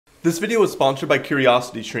This video is sponsored by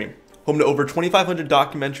CuriosityStream, home to over 2,500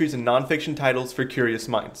 documentaries and nonfiction titles for curious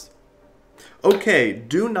minds. Okay,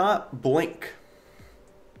 do not blink.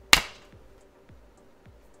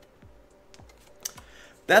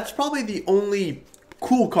 That's probably the only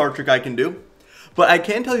cool card trick I can do, but I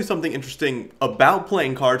can tell you something interesting about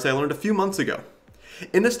playing cards I learned a few months ago.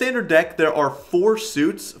 In a standard deck, there are 4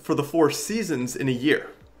 suits for the 4 seasons in a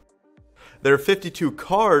year. There are 52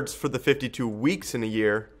 cards for the 52 weeks in a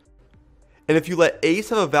year. And if you let ace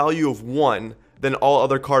have a value of 1, then all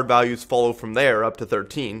other card values follow from there up to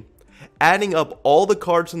 13. Adding up all the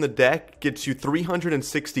cards in the deck gets you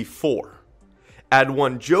 364. Add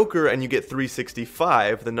 1 joker and you get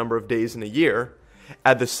 365, the number of days in a year.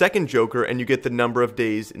 Add the second joker and you get the number of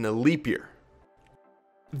days in a leap year.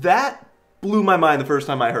 That blew my mind the first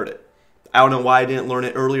time I heard it. I don't know why I didn't learn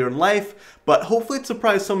it earlier in life, but hopefully it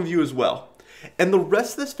surprised some of you as well. And the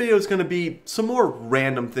rest of this video is going to be some more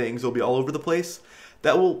random things. They'll be all over the place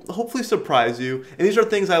that will hopefully surprise you. And these are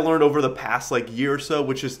things I learned over the past year or so,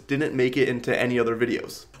 which just didn't make it into any other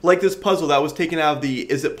videos. Like this puzzle that was taken out of the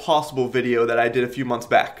Is It Possible video that I did a few months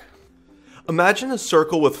back. Imagine a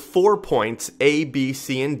circle with 4 points, A, B,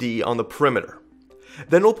 C, and D on the perimeter.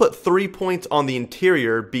 Then we'll put 3 points on the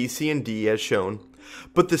interior, B, C, and D as shown.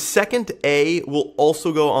 But the second A will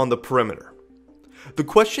also go on the perimeter. The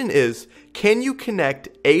question is, can you connect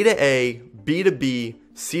A to A, B to B,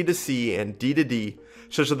 C to C, and D to D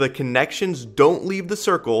such that the connections don't leave the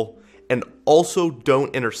circle and also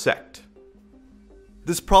don't intersect?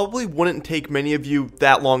 This probably wouldn't take many of you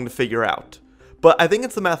that long to figure out, but I think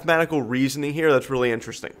it's the mathematical reasoning here that's really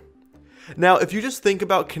interesting. Now, if you just think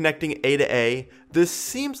about connecting A to A, this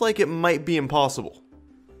seems like it might be impossible.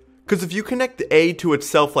 Because if you connect A to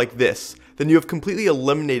itself like this, then you have completely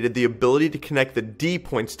eliminated the ability to connect the D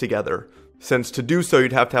points together, since to do so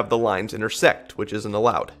you'd have to have the lines intersect, which isn't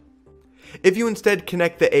allowed. If you instead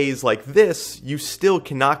connect the A's like this, you still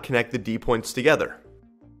cannot connect the D points together.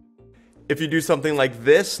 If you do something like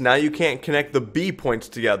this, now you can't connect the B points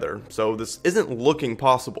together, so this isn't looking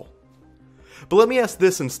possible. But let me ask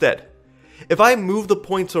this instead. If I move the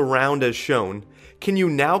points around as shown, can you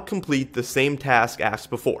now complete the same task asked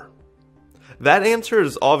before? That answer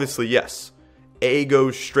is obviously yes. A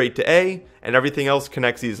goes straight to A, and everything else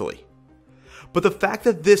connects easily. But the fact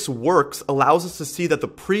that this works allows us to see that the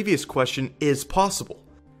previous question is possible.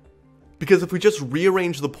 Because if we just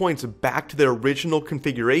rearrange the points back to their original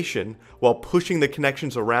configuration while pushing the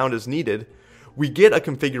connections around as needed, we get a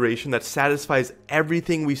configuration that satisfies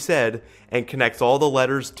everything we said and connects all the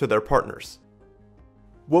letters to their partners.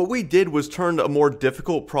 What we did was turn a more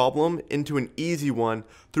difficult problem into an easy one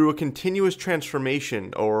through a continuous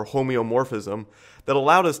transformation, or homeomorphism, that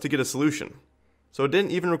allowed us to get a solution. So it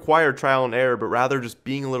didn't even require trial and error, but rather just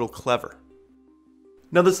being a little clever.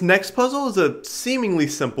 Now this next puzzle is a seemingly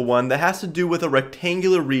simple one that has to do with a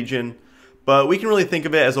rectangular region, but we can really think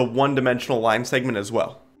of it as a one-dimensional line segment as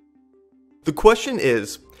well. The question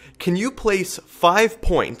is, can you place 5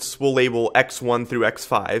 points, we'll label x1 through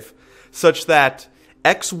x5, such that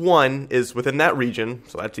x1 is within that region,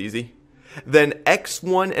 so that's easy. Then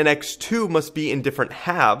x1 and x2 must be in different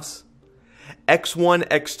halves. x1,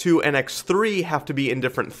 x2, and x3 have to be in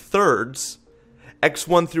different thirds.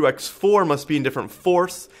 x1 through x4 must be in different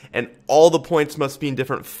fourths, and all the points must be in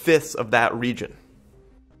different fifths of that region.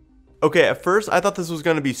 Okay, at first I thought this was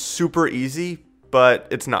going to be super easy, but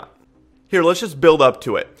it's not. Here, let's just build up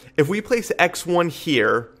to it. If we place x1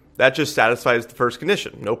 here, that just satisfies the first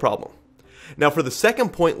condition, no problem. Now for the second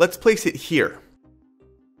point, let's place it here.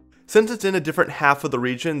 Since it's in a different half of the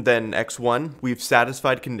region than x1, we've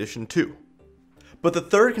satisfied condition 2. But the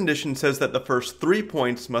third condition says that the first 3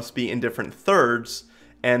 points must be in different thirds,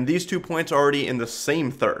 and these 2 points are already in the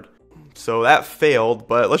same third. So that failed,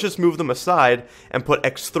 but let's just move them aside and put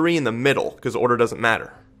x3 in the middle, because order doesn't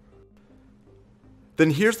matter.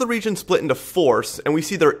 Then here's the region split into fourths, and we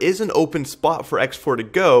see there is an open spot for x4 to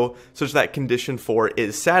go, such that condition 4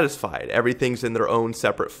 is satisfied. Everything's in their own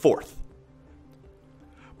separate fourth.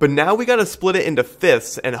 But now we gotta split it into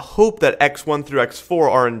fifths and hope that x1 through x4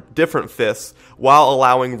 are in different fifths while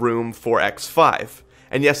allowing room for x5.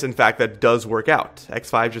 And yes, in fact, that does work out.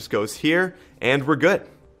 x5 just goes here, and we're good.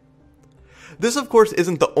 This, of course,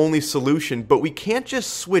 isn't the only solution, but we can't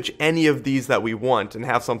just switch any of these that we want and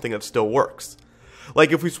have something that still works.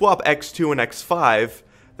 Like if we swap x2 and x5,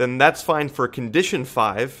 then that's fine for condition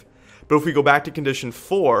 5, but if we go back to condition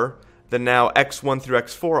 4, then now x1 through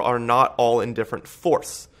x4 are not all in different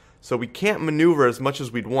fourths, so we can't maneuver as much as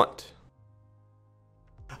we'd want.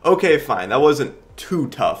 Okay, fine, that wasn't too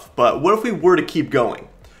tough, but what if we were to keep going?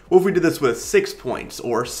 What if we did this with 6 points,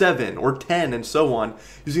 or 7, or 10, and so on,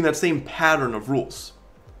 using that same pattern of rules?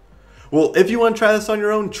 Well, if you want to try this on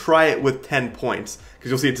your own, try it with 10 points,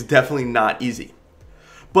 because you'll see it's definitely not easy.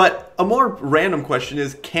 But a more random question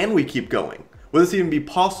is, can we keep going? Will this even be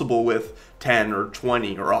possible with 10 or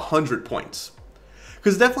 20 or 100 points?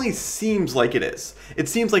 Because it definitely seems like it is. It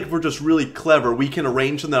seems like if we're just really clever, we can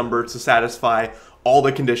arrange the numbers to satisfy all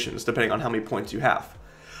the conditions, depending on how many points you have.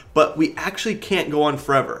 But we actually can't go on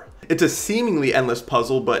forever. It's a seemingly endless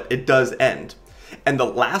puzzle, but it does end. And the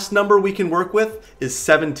last number we can work with is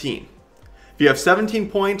 17. If you have 17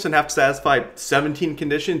 points and have to satisfy 17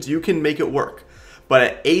 conditions, you can make it work. But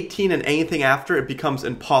at 18 and anything after, it becomes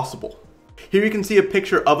impossible. Here you can see a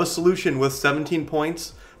picture of a solution with 17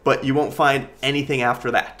 points, but you won't find anything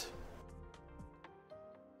after that.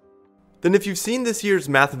 Then if you've seen this year's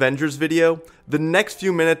Math Avengers video, the next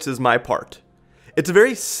few minutes is my part. It's a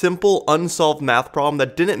very simple, unsolved math problem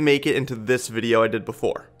that didn't make it into this video I did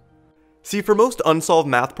before. See, for most unsolved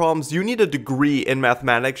math problems, you need a degree in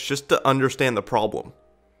mathematics just to understand the problem.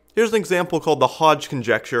 Here's an example called the Hodge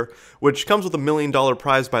conjecture, which comes with $1 million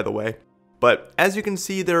prize, by the way. But as you can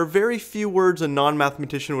see, there are very few words a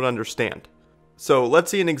non-mathematician would understand. So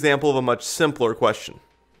let's see an example of a much simpler question.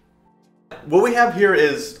 What we have here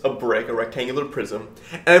is a brick, a rectangular prism,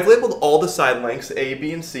 and I've labeled all the side lengths A,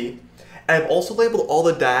 B, and C, and I've also labeled all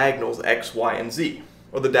the diagonals X, Y, and Z,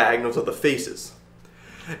 or the diagonals of the faces.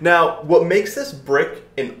 Now, what makes this brick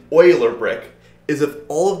an Euler brick is if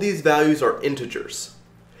all of these values are integers.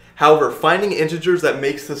 However, finding integers that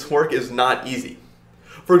makes this work is not easy.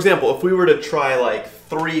 For example, if we were to try like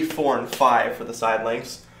 3, 4, and 5 for the side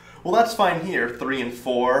lengths, well, that's fine here. 3 and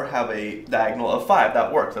 4 have a diagonal of 5.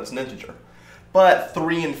 That works. That's an integer. But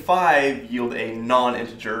 3 and 5 yield a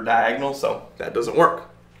non-integer diagonal, so that doesn't work.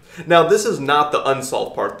 Now, this is not the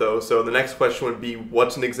unsolved part, though, so the next question would be,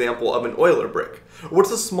 what's an example of an Euler brick? What's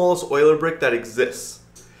the smallest Euler brick that exists?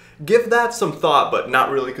 Give that some thought, but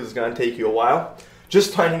not really, because it's going to take you a while.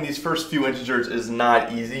 Just finding these first few integers is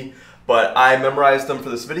not easy, but I memorized them for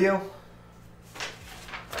this video.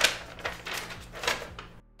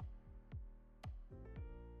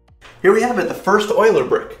 Here we have it, the first Euler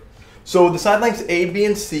brick. So the side lengths A, B,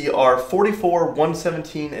 and C are 44,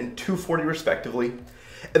 117, and 240 respectively.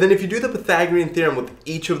 And then if you do the Pythagorean theorem with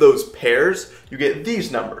each of those pairs, you get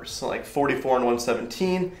these numbers. So like 44 and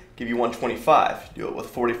 117 give you 125. You do it with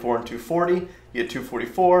 44 and 240, you get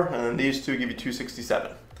 244, and then these two give you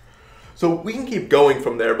 267. So we can keep going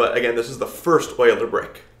from there, but again, this is the first Euler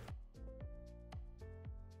brick.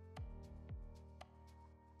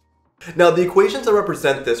 Now, the equations that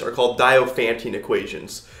represent this are called Diophantine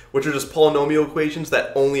equations, which are just polynomial equations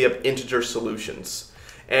that only have integer solutions.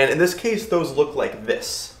 And in this case, those look like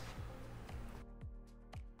this.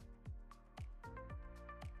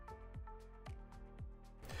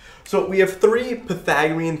 So we have 3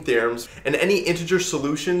 Pythagorean theorems, and any integer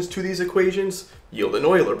solutions to these equations yield an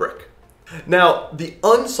Euler brick. Now, the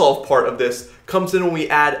unsolved part of this comes in when we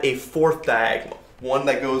add a 4th diagonal, one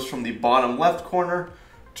that goes from the bottom left corner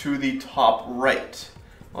to the top right.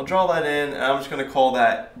 I'll draw that in, and I'm just going to call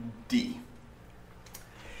that D.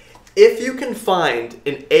 If you can find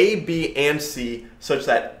an A, B, and C such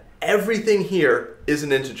that everything here is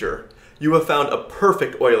an integer, you have found a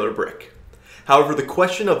perfect Euler brick. However, the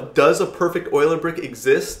question of does a perfect Euler brick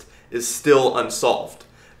exist is still unsolved.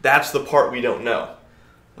 That's the part we don't know.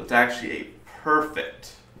 It's actually a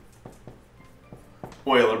perfect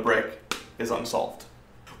Euler brick is unsolved.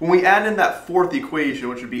 When we add in that 4th equation,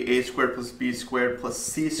 which would be a squared plus b squared plus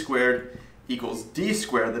c squared equals d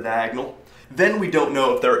squared, the diagonal, then we don't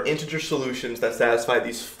know if there are integer solutions that satisfy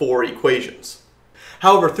these 4 equations.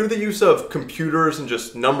 However, through the use of computers and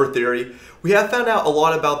just number theory, we have found out a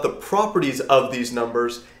lot about the properties of these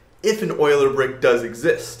numbers if an Euler brick does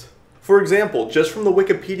exist. For example, just from the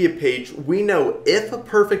Wikipedia page, we know if a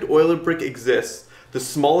perfect Euler brick exists, the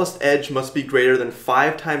smallest edge must be greater than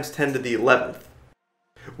 5 times 10 to the 11th.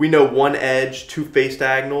 We know one edge, 2 face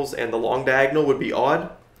diagonals, and the long diagonal would be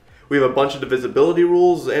odd. We have a bunch of divisibility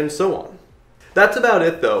rules, and so on. That's about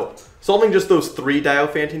it though. Solving just those 3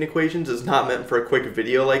 Diophantine equations is not meant for a quick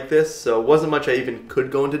video like this, so it wasn't much I even could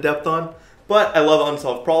go into depth on, but I love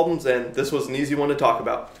unsolved problems, and this was an easy one to talk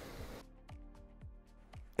about.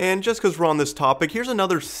 And just because we're on this topic, here's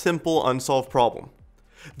another simple unsolved problem.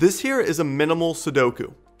 This here is a minimal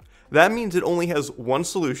Sudoku. That means it only has one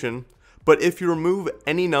solution, but if you remove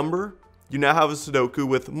any number, you now have a Sudoku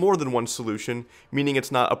with more than one solution, meaning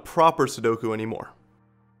it's not a proper Sudoku anymore.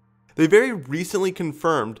 They very recently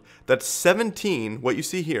confirmed that 17, what you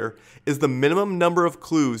see here, is the minimum number of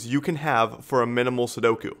clues you can have for a minimal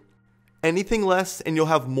Sudoku. Anything less and you'll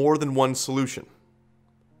have more than one solution.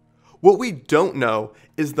 What we don't know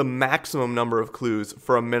is the maximum number of clues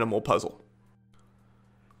for a minimal puzzle.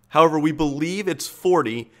 However, we believe it's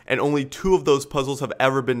 40 and only 2 of those puzzles have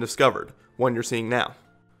ever been discovered, one you're seeing now.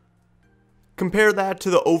 Compare that to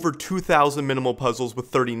the over 2,000 minimal puzzles with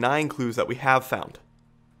 39 clues that we have found.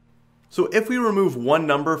 So if we remove one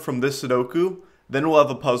number from this Sudoku, then we'll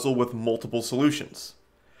have a puzzle with multiple solutions.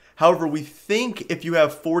 However, we think if you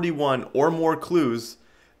have 41 or more clues,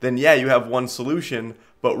 then yeah, you have one solution,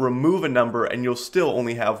 but remove a number and you'll still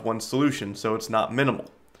only have one solution, so it's not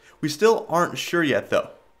minimal. We still aren't sure yet though.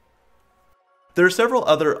 There are several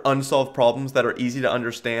other unsolved problems that are easy to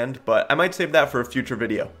understand, but I might save that for a future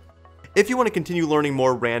video. If you want to continue learning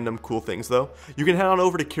more random cool things though, you can head on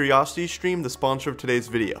over to CuriosityStream, the sponsor of today's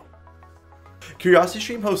video.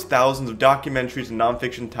 CuriosityStream hosts thousands of documentaries and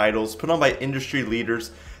nonfiction titles put on by industry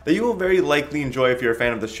leaders that you will very likely enjoy if you're a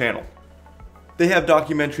fan of this channel. They have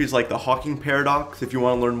documentaries like The Hawking Paradox if you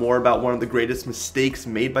want to learn more about one of the greatest mistakes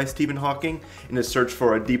made by Stephen Hawking in his search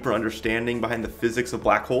for a deeper understanding behind the physics of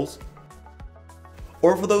black holes.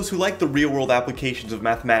 Or for those who like the real-world applications of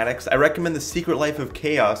mathematics, I recommend The Secret Life of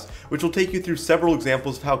Chaos, which will take you through several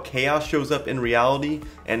examples of how chaos shows up in reality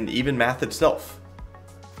and even math itself.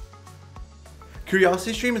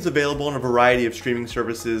 CuriosityStream is available on a variety of streaming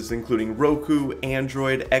services including Roku,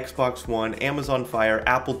 Android, Xbox One, Amazon Fire,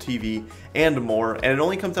 Apple TV, and more, and it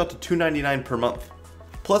only comes out to $2.99 per month.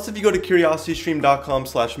 Plus, if you go to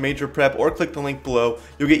curiositystream.com/majorprep or click the link below,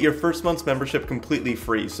 you'll get your first month's membership completely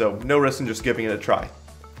free, so no risk in just giving it a try.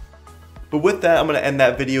 But with that, I'm going to end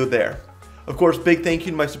that video there. Of course, big thank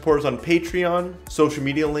you to my supporters on Patreon, social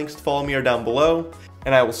media links to follow me are down below,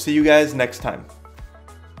 and I will see you guys next time.